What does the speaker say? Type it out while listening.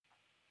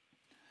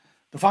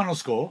The final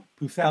score,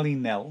 Pwllheli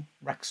 0,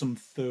 Wrexham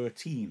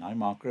 13. I'm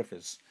Mark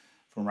Griffiths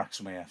from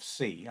Wrexham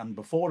AFC. And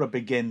before I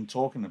begin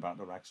talking about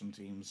the Wrexham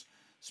team's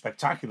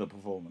spectacular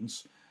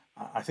performance,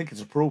 I think it's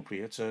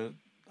appropriate to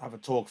have a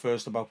talk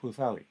first about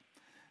Pwllheli.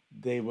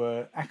 They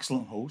were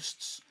excellent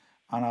hosts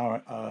and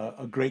are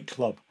a great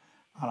club.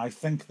 And I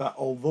think that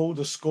although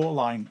the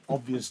scoreline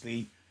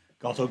obviously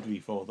got ugly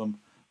for them,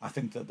 I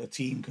think that the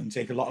team can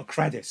take a lot of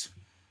credit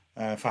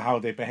for how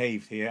they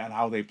behaved here and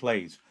how they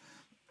played.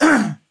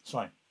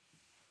 Sorry.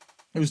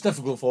 It was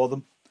difficult for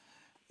them.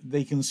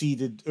 They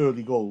conceded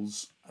early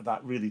goals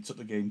that really took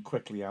the game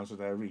quickly out of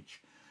their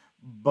reach.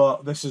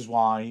 But this is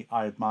why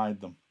I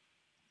admired them.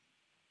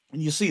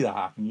 And you see that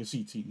happen. You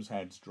see teams'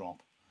 heads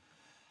drop.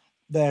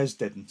 Theirs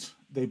didn't.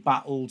 They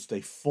battled, they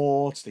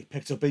fought, they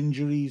picked up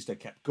injuries, they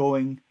kept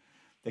going.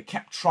 They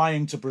kept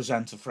trying to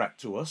present a threat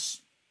to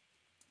us.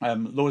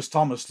 Lois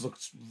Thomas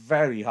looked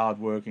very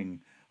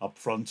hard-working up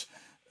front.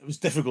 It was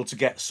difficult to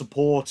get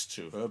support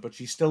to her, but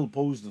she still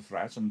posed a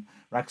threat, and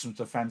Wrexham's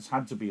defence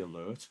had to be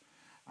alert.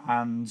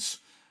 And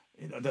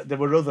there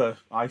were other,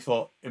 I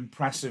thought,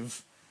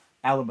 impressive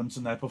elements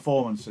in their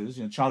performances.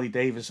 Charlie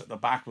Davis at the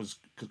back was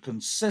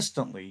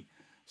consistently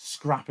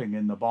scrapping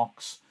in the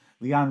box.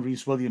 Leanne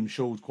Rees-Williams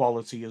showed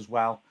quality as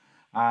well,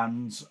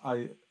 and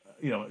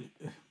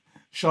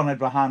Sean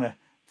Ebrahana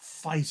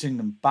fighting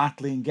and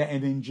battling,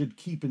 getting injured,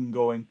 keeping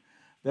going.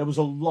 There was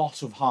a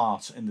lot of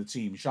heart in the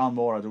team. Sean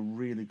Moore had a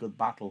really good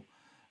battle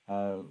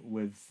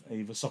with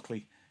Ava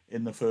Suckley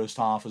in the first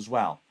half as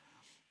well.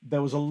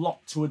 There was a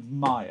lot to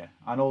admire.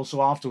 And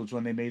also afterwards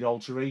when they made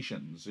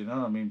alterations,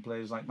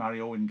 players like Mary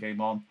Owen came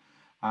on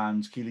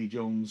and Keely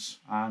Jones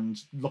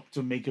and looked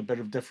to make a bit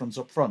of difference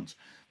up front.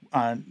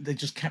 And they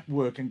just kept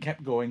working,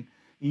 kept going.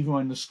 Even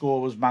when the score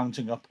was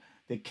mounting up,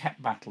 they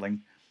kept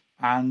battling.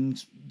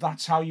 And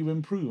that's how you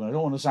improve. I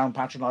don't want to sound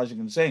patronising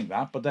in saying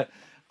that, but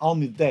on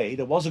the day,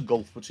 there was a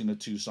gulf between the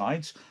two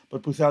sides,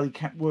 but Pwllheli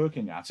kept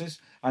working at it.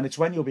 And it's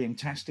when you're being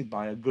tested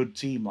by a good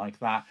team like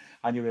that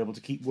and you're able to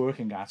keep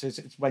working at it,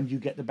 it's when you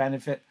get the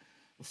benefit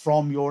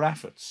from your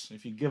efforts.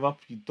 If you give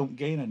up, you don't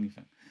gain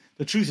anything.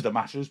 The truth of the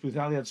matter is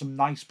Pwllheli had some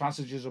nice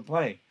passages of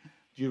play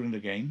during the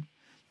game,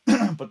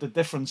 but the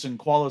difference in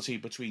quality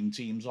between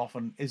teams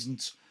often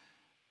isn't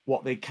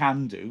what they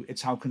can do,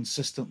 it's how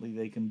consistently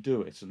they can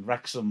do it. And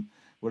Wrexham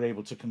were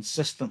able to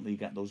consistently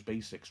get those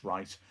basics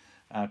right.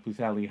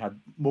 Pwllheli had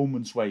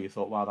moments where you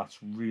thought, wow, that's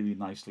really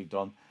nicely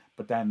done.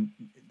 But then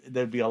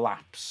there'd be a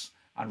lapse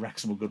and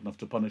Wrexham were good enough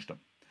to punish them.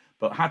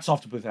 But hats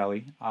off to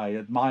Pwllheli. I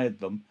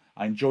admired them.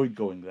 I enjoyed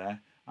going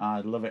there.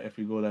 I'd love it if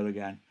we go there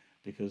again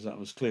because that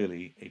was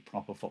clearly a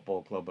proper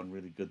football club and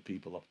really good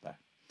people up there.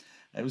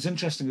 It was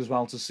interesting as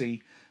well to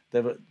see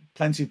there were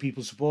plenty of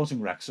people supporting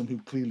Wrexham who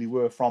clearly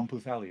were from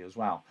Pwllheli as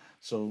well.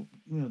 So,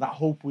 that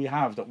hope we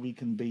have that we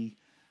can be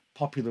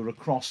popular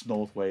across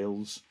North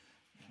Wales,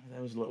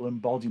 there was a little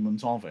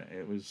embodiment of it.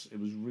 It was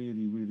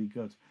really, really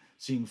good.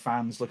 Seeing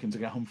fans looking to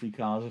get Humphrey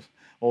Carr's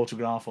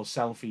autograph or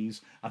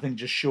selfies, I think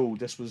just showed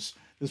this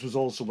was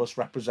also us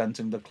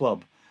representing the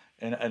club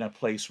in a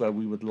place where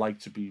we would like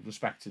to be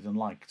respected and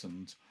liked,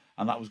 and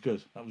that was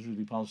good. That was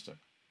really positive.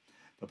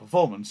 The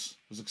performance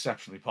was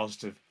exceptionally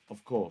positive,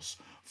 of course.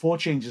 4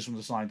 changes from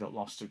the side that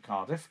lost to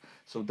Cardiff.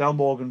 So Del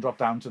Morgan dropped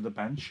down to the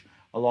bench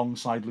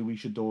alongside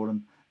Louisa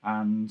Doran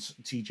and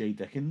TJ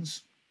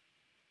Dickens.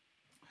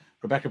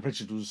 Rebecca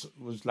Pritchard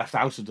was left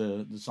out of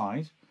the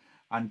side.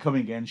 And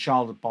coming in,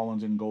 Charlotte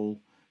Bolland in goal,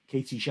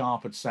 Katie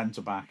Sharp at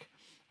centre-back,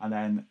 and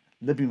then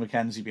Libby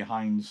McKenzie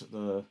behind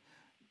the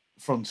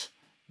front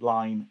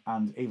line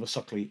and Ava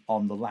Suckley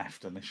on the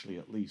left, initially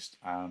at least.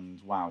 And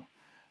wow,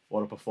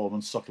 what a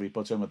performance. Suckley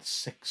put in with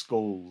 6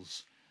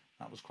 goals.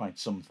 That was quite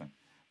something.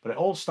 But it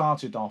all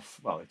started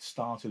off, it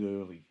started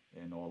early,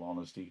 in all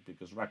honesty,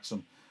 because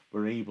Wrexham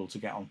were able to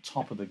get on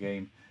top of the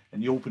game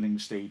in the opening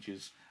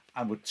stages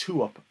and were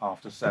 2 up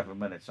after 7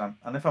 minutes.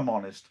 And if I'm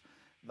honest,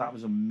 that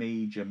was a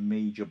major,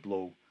 major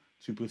blow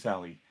to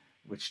Pwllheli,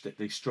 which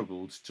they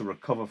struggled to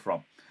recover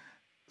from.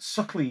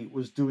 Suckley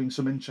was doing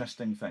some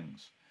interesting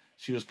things.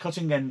 She was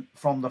cutting in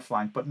from the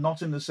flank, but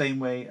not in the same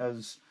way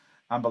as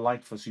Amber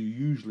Lightfoot, who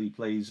usually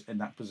plays in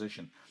that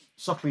position.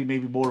 Suckley,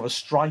 maybe more of a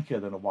striker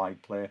than a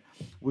wide player,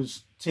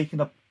 was taking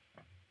up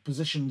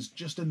positions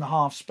just in the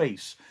half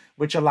space,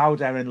 which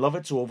allowed Erin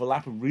Lovett to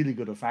overlap a really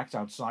good effect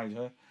outside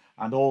her,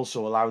 and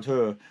also allowed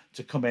her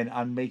to come in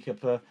and make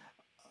up a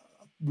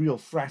real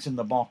threat in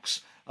the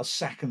box, a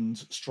second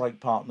strike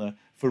partner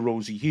for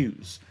Rosie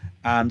Hughes.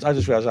 And I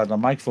just realised I had a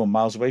microphone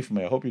miles away from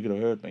me. I hope you could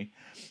have heard me.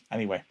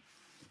 Anyway.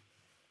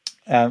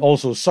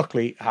 Also,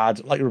 Suckley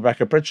had, like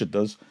Rebecca Pritchard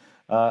does,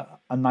 a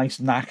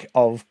nice knack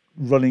of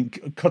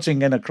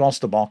cutting in across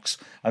the box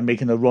and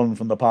making a run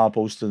from the power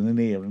post to the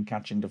near and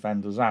catching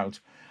defenders out.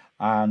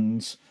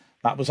 And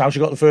that was how she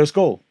got the first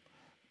goal.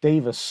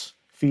 Davis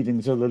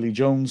feeding to Lily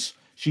Jones.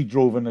 She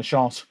drove in a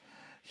shot.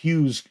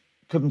 Hughes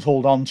couldn't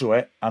hold on to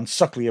it, and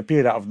Suckley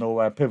appeared out of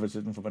nowhere,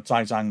 pivoted and from a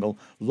tight angle,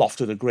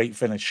 lofted a great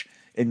finish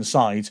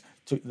inside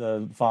to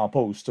the far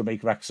post to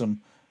make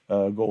Wrexham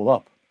goal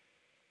up.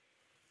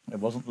 It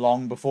wasn't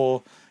long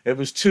before it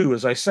was 2,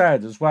 as I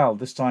said, as well.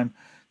 This time,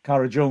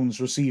 Cara Jones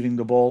receiving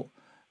the ball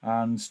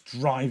and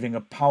driving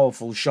a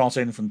powerful shot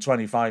in from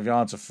 25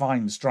 yards. A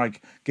fine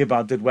strike.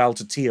 Gibbard did well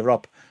to tee her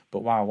up,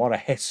 but wow, what a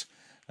hit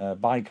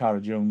by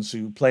Cara Jones,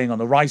 who, playing on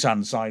the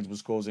right-hand side,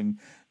 was causing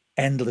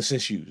endless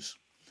issues.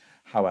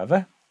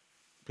 However,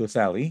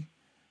 Pwllheli,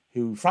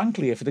 who,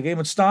 frankly, if the game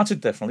had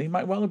started differently,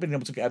 might well have been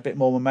able to get a bit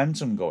more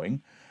momentum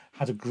going,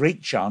 had a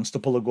great chance to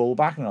pull a goal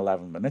back in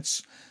 11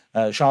 minutes.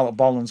 Charlotte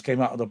Bollins came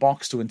out of the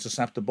box to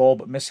intercept the ball,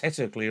 but mishit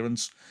her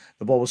clearance.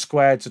 The ball was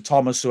squared to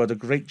Thomas, who had a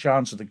great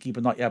chance with the keeper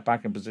not yet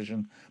back in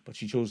position, but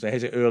she chose to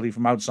hit it early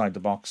from outside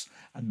the box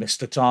and missed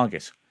the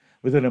target.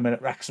 Within a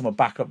minute, Wrexham were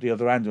back up the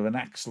other end with an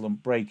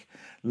excellent break.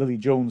 Lily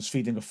Jones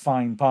feeding a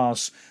fine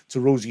pass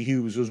to Rosie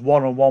Hughes, who was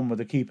one-on-one with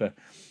the keeper.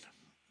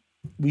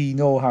 We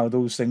know how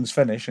those things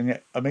finish, and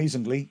yet,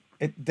 amazingly,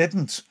 it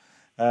didn't.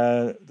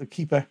 The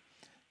keeper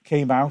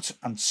came out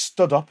and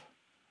stood up,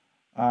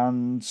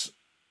 and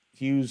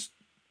Hughes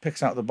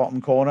picks out the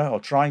bottom corner, or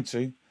tried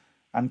to,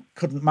 and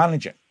couldn't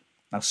manage it.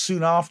 Now,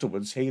 soon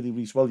afterwards, Hayley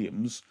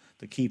Rees-Williams,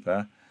 the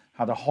keeper,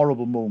 had a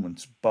horrible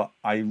moment, but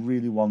I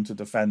really want to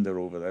defend her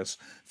over this.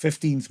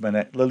 15th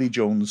minute, Lily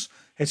Jones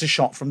hit a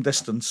shot from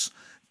distance,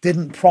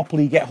 didn't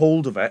properly get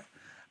hold of it,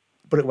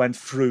 but it went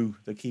through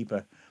the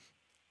keeper.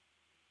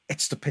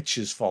 It's the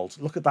pitch's fault.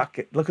 Look at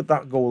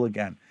that goal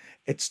again.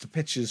 It's the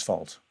pitch's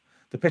fault.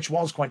 The pitch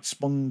was quite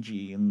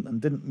spongy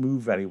and didn't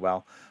move very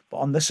well, but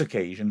on this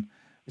occasion,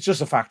 it's just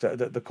the fact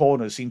that the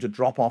corners seem to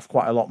drop off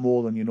quite a lot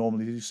more than you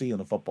normally do see on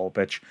a football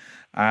pitch.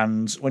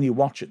 And when you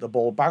watch it, the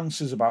ball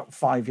bounces about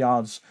 5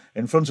 yards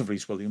in front of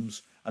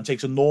Rees-Williams and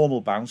takes a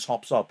normal bounce,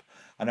 hops up.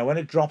 And then when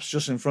it drops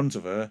just in front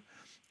of her,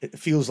 it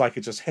feels like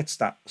it just hits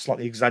that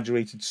slightly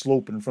exaggerated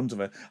slope in front of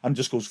her and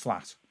just goes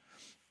flat.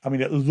 I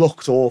mean, it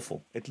looked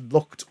awful.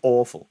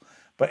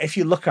 But if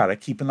you look at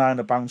it, keep an eye on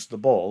the bounce of the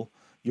ball,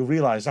 you'll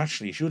realise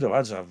actually she would have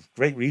had to have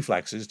great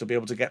reflexes to be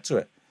able to get to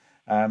it.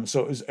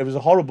 So it was a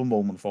horrible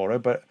moment for her,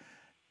 but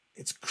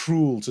it's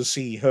cruel to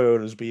see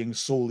her as being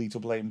solely to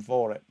blame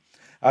for it.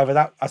 However,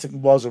 that, I think,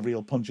 was a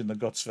real punch in the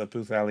guts for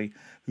Pwllheli,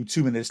 who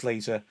 2 minutes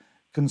later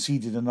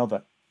conceded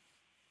another.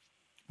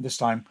 This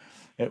time,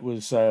 it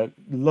was a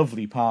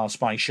lovely pass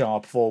by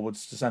Sharp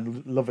forwards to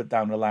send Lovett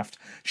down the left.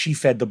 She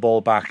fed the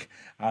ball back,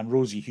 and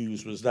Rosie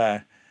Hughes was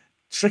there.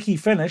 Tricky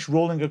finish,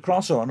 rolling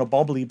across her on a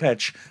bobbly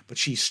pitch, but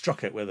she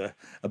struck it with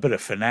a bit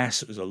of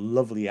finesse. It was a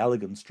lovely,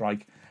 elegant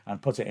strike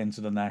and put it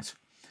into the net.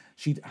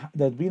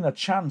 There'd been a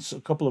chance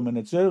a couple of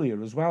minutes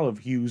earlier as well of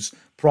Hughes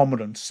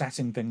prominent,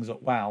 setting things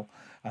up well,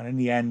 and in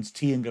the end,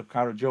 teeing up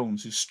Cara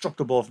Jones, who struck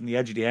the ball from the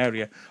edge of the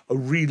area. A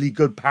really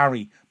good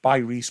parry by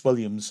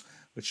Rees-Williams,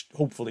 which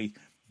hopefully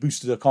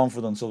boosted her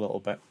confidence a little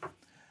bit.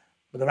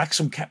 But the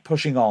Wrexham kept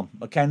pushing on.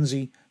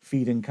 Mackenzie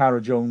feeding Cara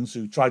Jones,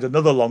 who tried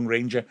another long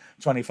ranger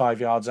 25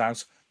 yards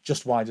out,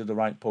 just wide of the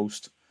right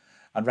post.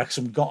 And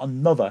Wrexham got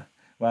another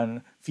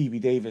when Phoebe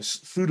Davis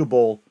threw the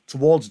ball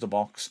towards the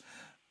box.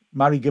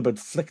 Mary Gibbard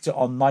flicked it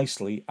on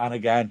nicely, and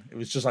again, it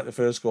was just like the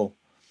first goal.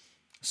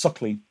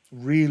 Suckley,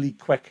 really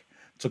quick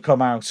to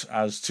come out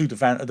as a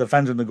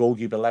defender and the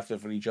goalkeeper left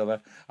it for each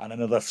other, and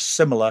another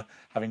similar,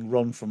 having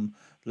run from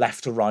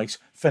left to right,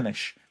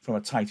 finish from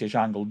a tightish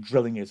angle,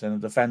 drilling it in. A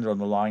defender on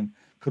the line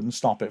couldn't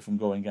stop it from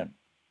going in.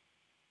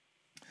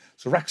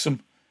 So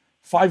Wrexham,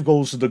 5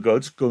 goals to the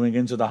good going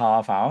into the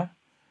half hour.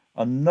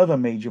 Another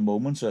major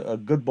moment, a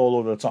good ball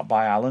over the top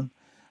by Allen,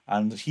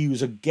 and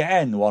Hughes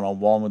again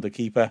one-on-one with the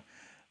keeper.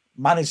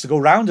 Managed to go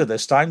round her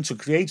this time to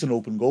create an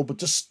open goal, but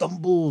just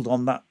stumbled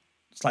on that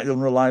slightly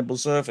unreliable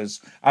surface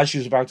as she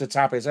was about to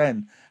tap it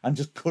in and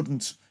just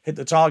couldn't hit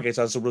the target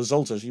as a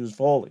result as she was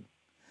falling.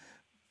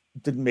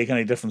 Didn't make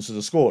any difference to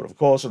the score, of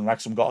course, and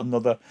Wrexham got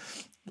another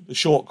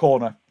short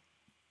corner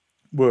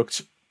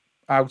worked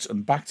out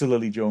and back to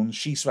Lily Jones.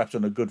 She swept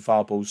on a good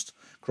far post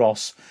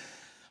cross.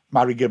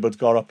 Mary Gibbard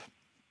got up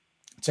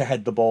to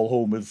head the ball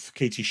home with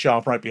Katie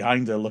Sharp right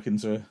behind her, looking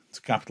to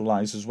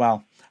capitalise as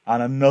well.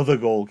 And another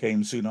goal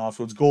came soon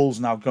afterwards. Goals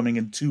now coming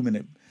in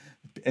 2-minute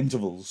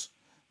intervals.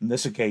 On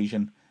this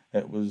occasion,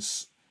 it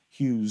was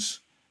Hughes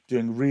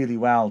doing really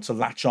well to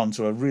latch on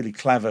to a really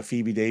clever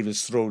Phoebe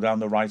Davis throw down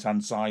the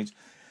right-hand side.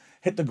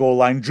 Hit the goal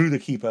line, drew the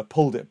keeper,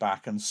 pulled it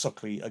back, and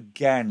Suckley,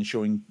 again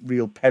showing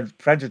real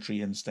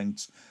predatory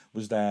instincts,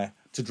 was there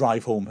to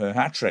drive home her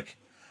hat-trick.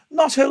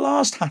 Not her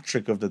last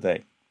hat-trick of the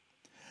day.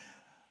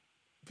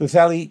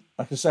 Pwllheli,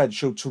 like I said,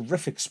 showed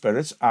terrific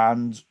spirit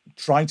and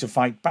tried to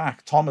fight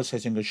back. Thomas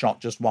hitting a shot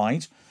just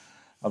wide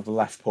of the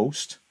left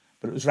post,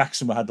 but it was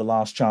Wrexham who had the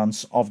last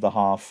chance of the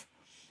half.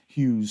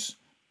 Hughes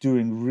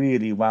doing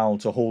really well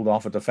to hold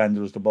off a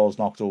defender as the ball's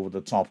knocked over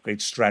the top.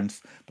 Great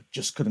strength, but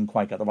just couldn't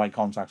quite get the right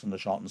contact on the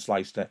shot and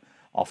sliced it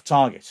off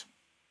target.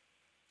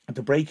 At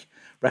the break,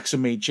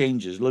 Wrexham made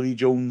changes. Lily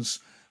Jones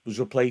was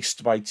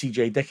replaced by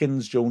TJ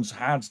Dickens. Jones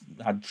had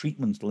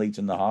treatment late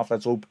in the half.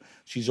 Let's hope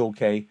she's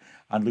okay.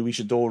 And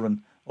Louisa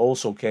Doran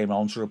also came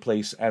on to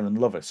replace Erin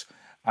Lovett.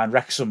 And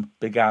Wrexham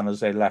began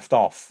as they left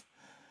off.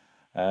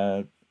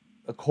 A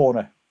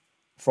corner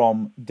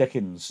from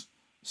Dickens,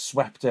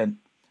 swept in.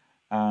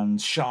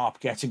 and Sharp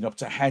getting up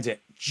to head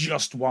it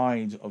just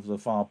wide of the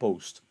far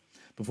post.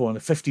 Before in the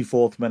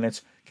 54th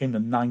minute came the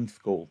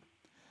 9th goal.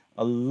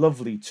 A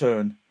lovely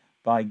turn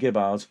by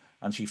Gibbard,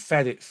 and she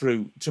fed it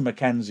through to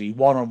Mackenzie,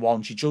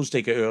 one-on-one. She chose to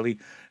take it early.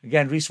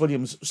 Again, Rhys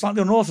Williams,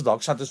 slightly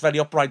unorthodox, had this very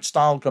upright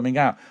style coming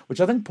out, which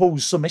I think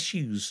posed some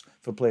issues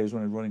for players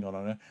when they're running on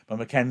her. But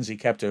Mackenzie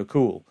kept her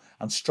cool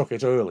and struck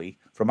it early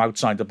from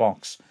outside the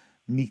box,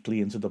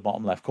 neatly into the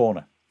bottom left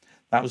corner.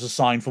 That was a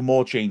sign for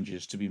more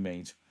changes to be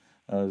made,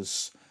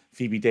 as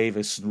Phoebe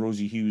Davis and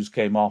Rosie Hughes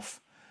came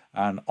off,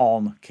 and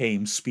on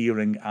came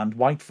Spearing and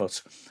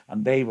Whitefoot.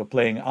 And they were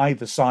playing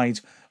either side.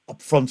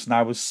 Up front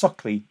now was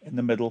Suckley in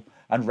the middle,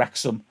 and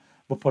Wrexham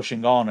were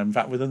pushing on. In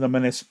fact, within a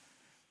minute,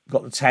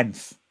 got the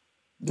 10th.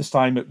 This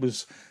time it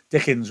was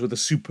Dickens with a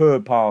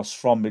superb pass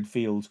from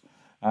midfield,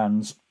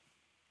 and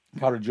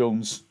Cara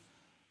Jones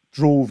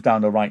drove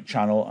down the right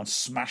channel and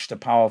smashed a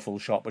powerful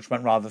shot, which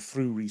went rather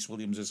through Rhys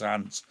Williams'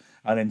 hands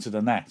and into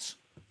the net.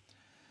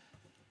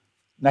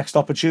 Next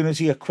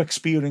opportunity, a quick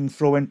Spearing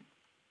throw-in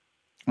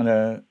and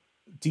a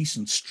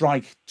decent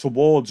strike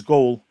towards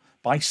goal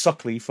by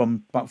Suckley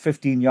from about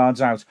 15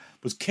 yards out,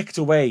 was kicked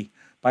away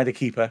by the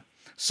keeper.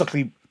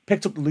 Suckley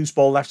picked up the loose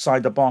ball left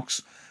side the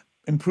box,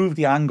 improved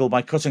the angle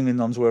by cutting in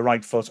onto her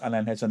right foot, and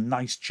then hit a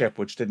nice chip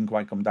which didn't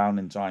quite come down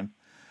in time.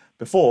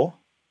 Before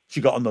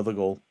she got another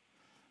goal,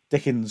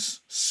 Dickens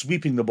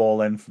sweeping the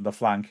ball in from the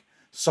flank,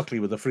 Suckley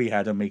with a free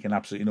header, making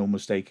absolutely no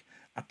mistake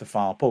at the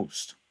far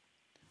post.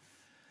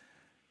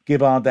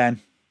 Gibbard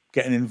then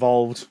getting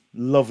involved,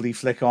 lovely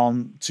flick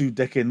on to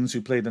Dickens,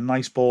 who played a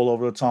nice ball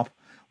over the top.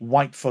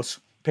 Whitefoot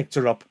picked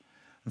her up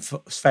and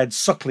fed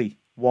Suckley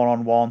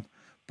one-on-one,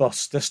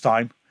 but this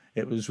time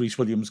it was Rhys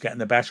Williams getting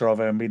the better of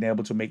her and being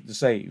able to make the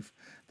save.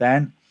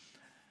 Then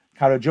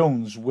Cara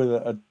Jones with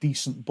a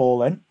decent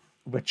ball in,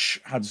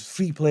 which had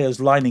 3 players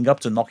lining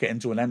up to knock it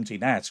into an empty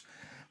net,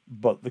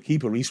 but the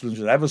keeper, Rhys Williams,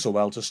 did ever so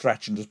well to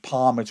stretch and just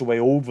palm it away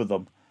over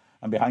them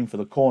and behind for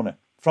the corner.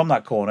 From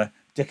that corner,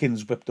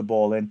 Dickens whipped the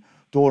ball in.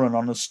 Doran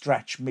on a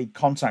stretch made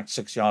contact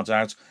 6 yards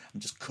out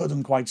and just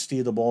couldn't quite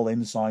steer the ball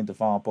inside the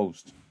far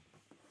post.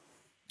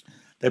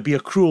 There'd be a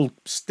cruel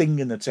sting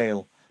in the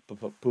tail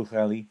for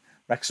Pwllheli.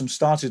 Wrexham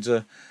started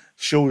to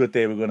show that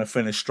they were going to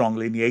finish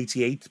strongly in the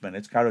 88th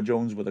minute. Cara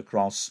Jones with a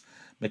cross.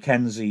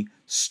 Mackenzie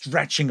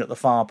stretching at the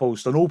far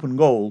post. An open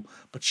goal,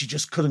 but she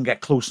just couldn't get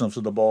close enough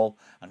to the ball.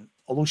 And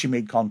although she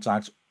made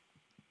contact,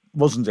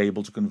 wasn't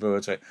able to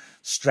convert it.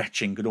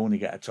 Stretching, could only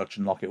get a touch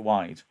and knock it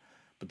wide.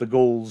 But the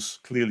goals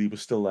clearly were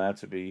still there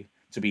to be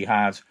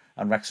had,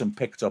 and Wrexham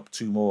picked up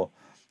 2 more.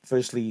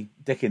 Firstly,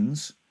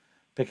 Dickens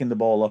picking the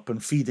ball up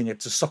and feeding it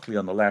to Suckley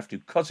on the left, who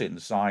cut it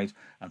inside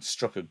and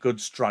struck a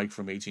good strike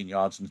from 18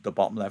 yards into the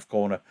bottom left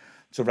corner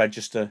to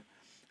register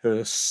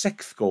her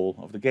 6th goal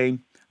of the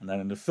game. And then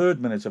in the 3rd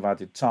minute of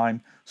added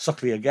time,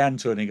 Suckley again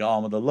turning it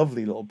on with a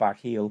lovely little back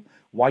heel.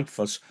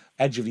 Whitefoot,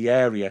 edge of the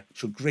area,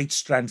 showed great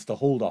strength to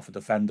hold off a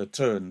defender,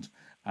 turned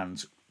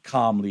and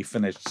calmly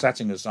finished,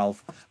 setting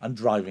herself and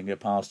driving it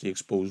past the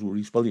exposed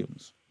Rhys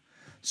Williams.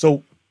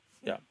 So,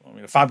 yeah, I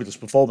mean, a fabulous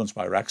performance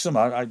by Wrexham.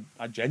 I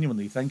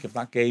genuinely think if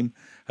that game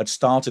had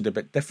started a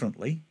bit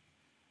differently,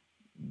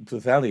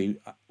 Pwllheli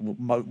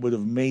would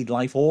have made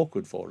life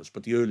awkward for us,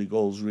 but the early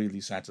goals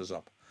really set us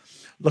up.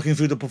 Looking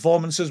through the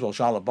performances, well,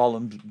 Charlotte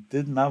Bolland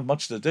didn't have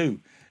much to do,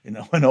 in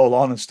all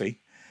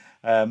honesty.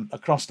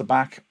 Across the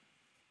back,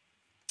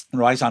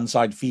 right-hand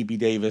side, Phoebe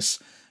Davis,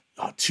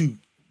 2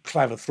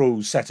 clever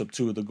throws set up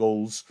 2 of the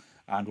goals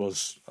and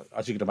was,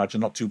 as you can imagine,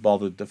 not too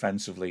bothered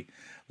defensively.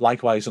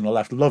 Likewise on the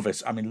left,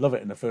 Lovett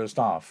in the first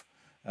half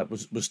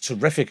was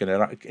terrific in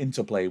her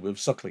interplay with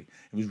Suckley.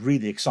 It was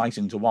really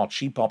exciting to watch.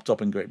 She popped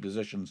up in great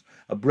positions.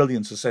 A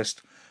brilliant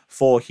assist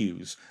for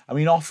Hughes. I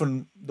mean,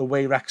 often the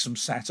way Wrexham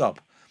set up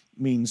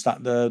means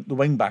that the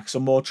wing-backs are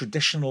more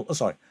traditional,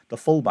 the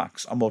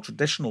full-backs are more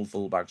traditional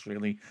full-backs,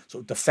 really,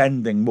 sort of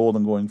defending more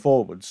than going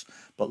forwards.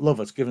 But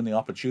Lovett, given the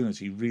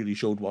opportunity, really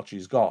showed what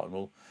she's got. And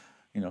will,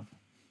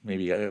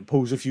 maybe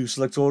pose a few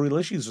selectorial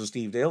issues for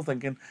Steve Dale,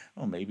 thinking,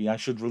 maybe I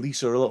should release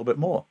her a little bit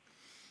more.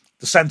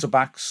 The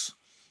centre-backs,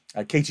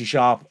 Katie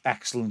Sharp,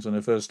 excellent in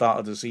her first start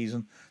of the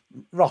season.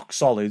 Rock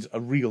solid, a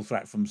real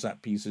threat from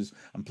set pieces,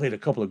 and played a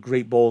couple of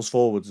great balls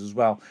forwards as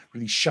well.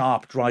 Really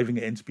sharp, driving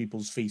it into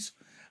people's feet.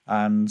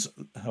 And,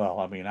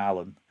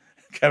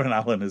 Karen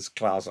Allen is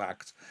class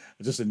act.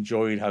 I just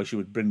enjoyed how she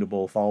would bring the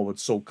ball forward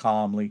so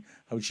calmly,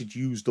 how she'd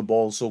use the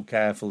ball so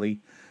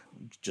carefully.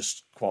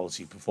 Just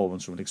quality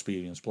performance from an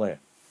experienced player.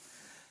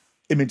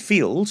 In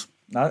midfield,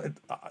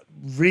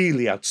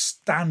 really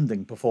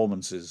outstanding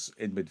performances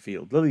in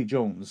midfield. Lily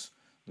Jones,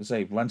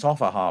 went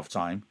off at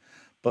half-time,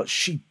 but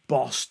she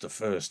bossed the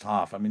first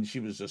half. I mean,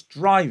 she was just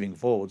driving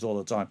forwards all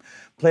the time,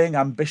 playing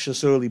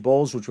ambitious early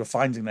balls, which were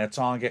finding their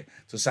target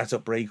to set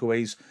up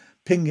breakaways,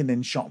 pinging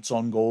in shots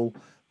on goal.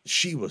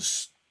 She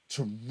was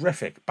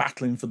terrific,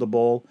 battling for the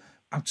ball.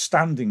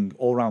 Outstanding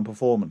all-round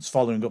performance,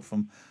 following up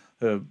from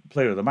her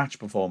player of the match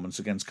performance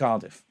against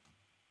Cardiff.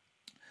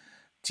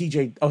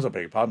 Mary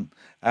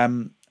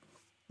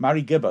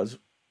Gibbard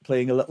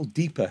playing a little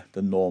deeper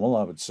than normal,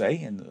 I would say,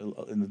 in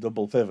the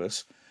double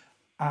pivots.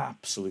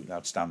 Absolutely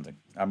outstanding.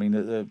 I mean,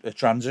 the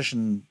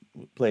transition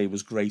play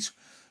was great.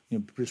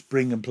 Just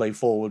bring and play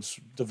forwards,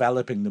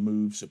 developing the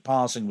moves. The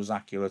passing was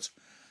accurate.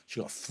 She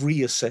got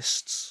 3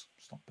 assists.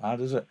 It's not bad,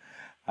 is it?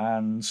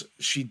 And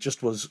she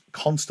just was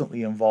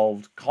constantly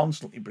involved,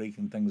 constantly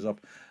breaking things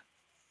up.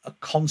 A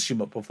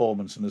consummate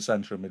performance in the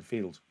centre of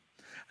midfield.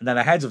 And then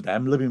ahead of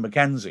them, Libby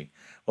McKenzie.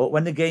 Well,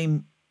 when the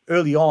game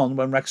early on,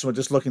 when Wrexham were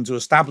just looking to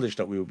establish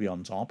that we would be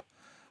on top,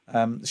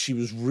 she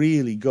was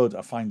really good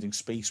at finding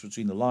space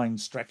between the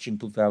lines, stretching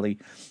Pwllheli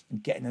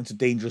and getting into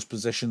dangerous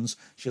positions.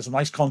 She has a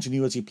nice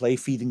continuity play,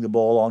 feeding the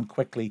ball on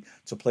quickly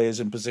to players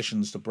in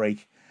positions to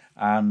break,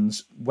 and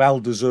well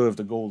deserved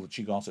the goal that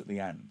she got at the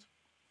end.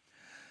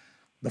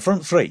 The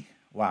front three,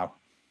 wow.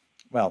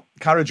 Well,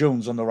 Cara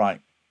Jones on the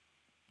right,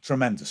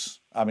 tremendous.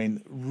 I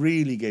mean,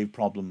 really gave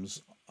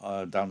problems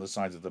down the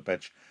side of the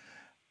pitch.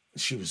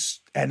 She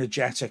was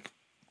energetic,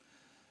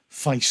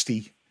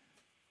 feisty,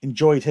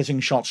 enjoyed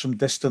hitting shots from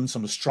distance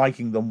and was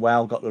striking them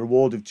well, got the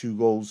reward of 2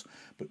 goals,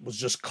 but was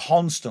just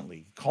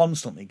constantly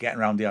getting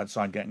around the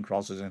outside, getting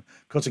crosses in,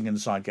 cutting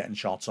inside, getting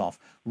shots off,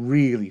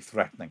 really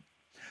threatening.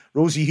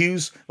 Rosie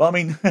Hughes, well, I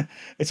mean,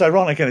 it's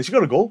ironic, isn't it? She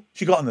got a goal,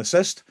 she got an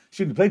assist,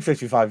 she only played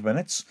 55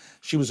 minutes,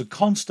 she was a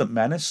constant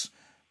menace,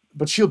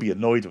 but she'll be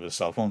annoyed with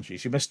herself, won't she?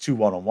 She missed 2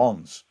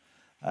 one-on-ones.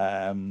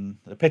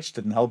 The pitch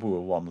didn't help her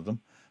with one of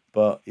them,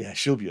 but yeah,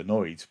 she'll be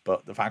annoyed.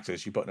 But the fact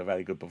is, she put in a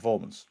very good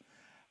performance.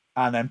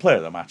 And then player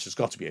of the match has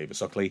got to be Ava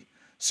Suckley.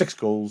 6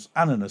 goals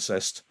and an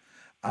assist.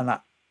 And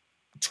that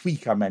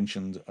tweak I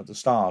mentioned at the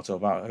start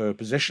about her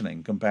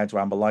positioning compared to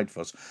Amber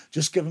Lightfoot,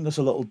 just giving us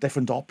a little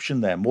different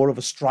option there. More of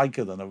a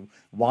striker than a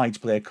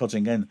wide player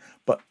cutting in.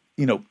 But,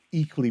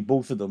 equally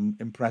both of them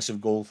impressive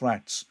goal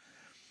threats.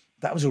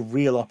 That was a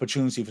real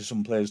opportunity for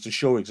some players to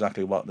show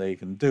exactly what they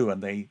can do,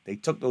 and they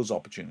took those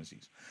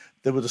opportunities.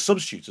 There were the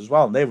substitutes as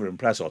well, and they were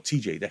impressive.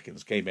 TJ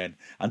Dickens came in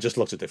and just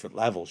looked at a different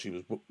level. She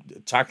was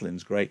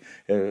tackling's great,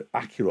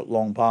 accurate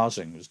long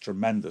passing was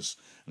tremendous,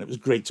 and it was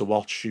great to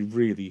watch. She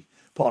really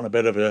put on a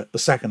bit of a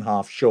second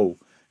half show,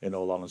 in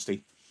all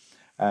honesty.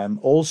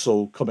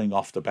 Also coming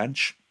off the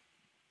bench,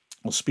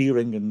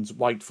 Spearing and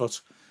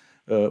Whitefoot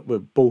were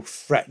both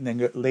threatening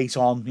it late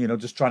on,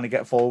 just trying to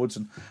get forwards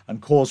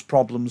and cause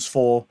problems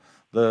for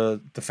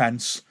the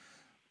defence,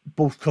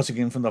 both cutting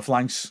in from the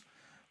flanks.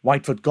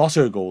 Whitefoot got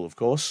her goal, of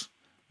course,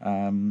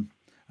 and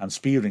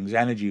Spearing's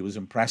energy was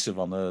impressive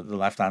on the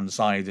left-hand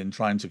side in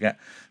trying to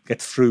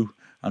get through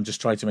and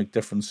just try to make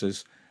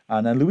differences.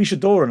 And then Louisa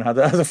Doran had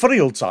a funny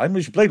old time.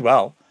 She played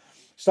well.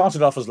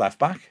 Started off as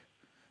left-back,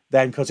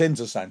 then cut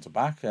into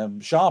centre-back.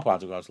 Sharp had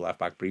to go to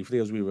left-back briefly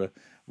as we were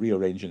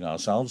rearranging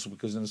ourselves,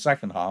 because in the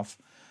second half,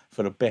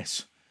 for a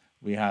bit,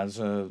 we had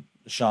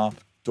Sharp,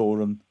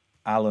 Doran,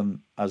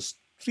 Allen as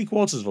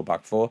 3/4 of a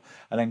back four,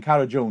 and then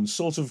Cara Jones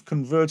sort of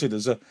converted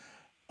as a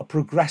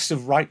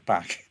progressive right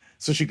back,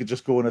 so she could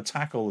just go and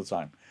attack all the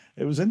time.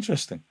 It was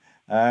interesting.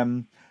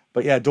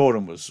 But yeah,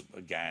 Doran was,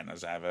 again,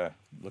 as ever,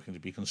 looking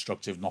to be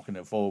constructive, knocking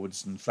it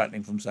forwards and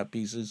threatening from set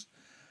pieces.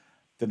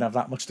 Didn't have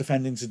that much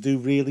defending to do,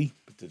 really,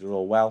 but did it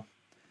all well.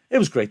 It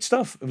was great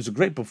stuff. It was a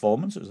great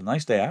performance. It was a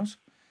nice day out.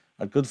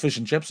 Had good fish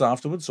and chips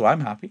afterwards, so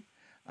I'm happy.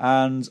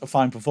 And a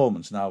fine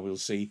performance. Now we'll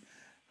see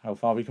how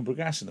far we can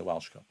progress in the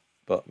Welsh Cup.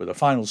 But with a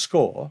final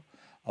score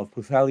of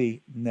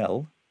Pwllheli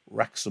 0,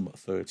 Wrexham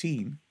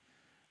 13,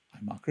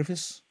 I'm Mark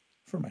Griffiths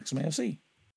from Wrexham AFC.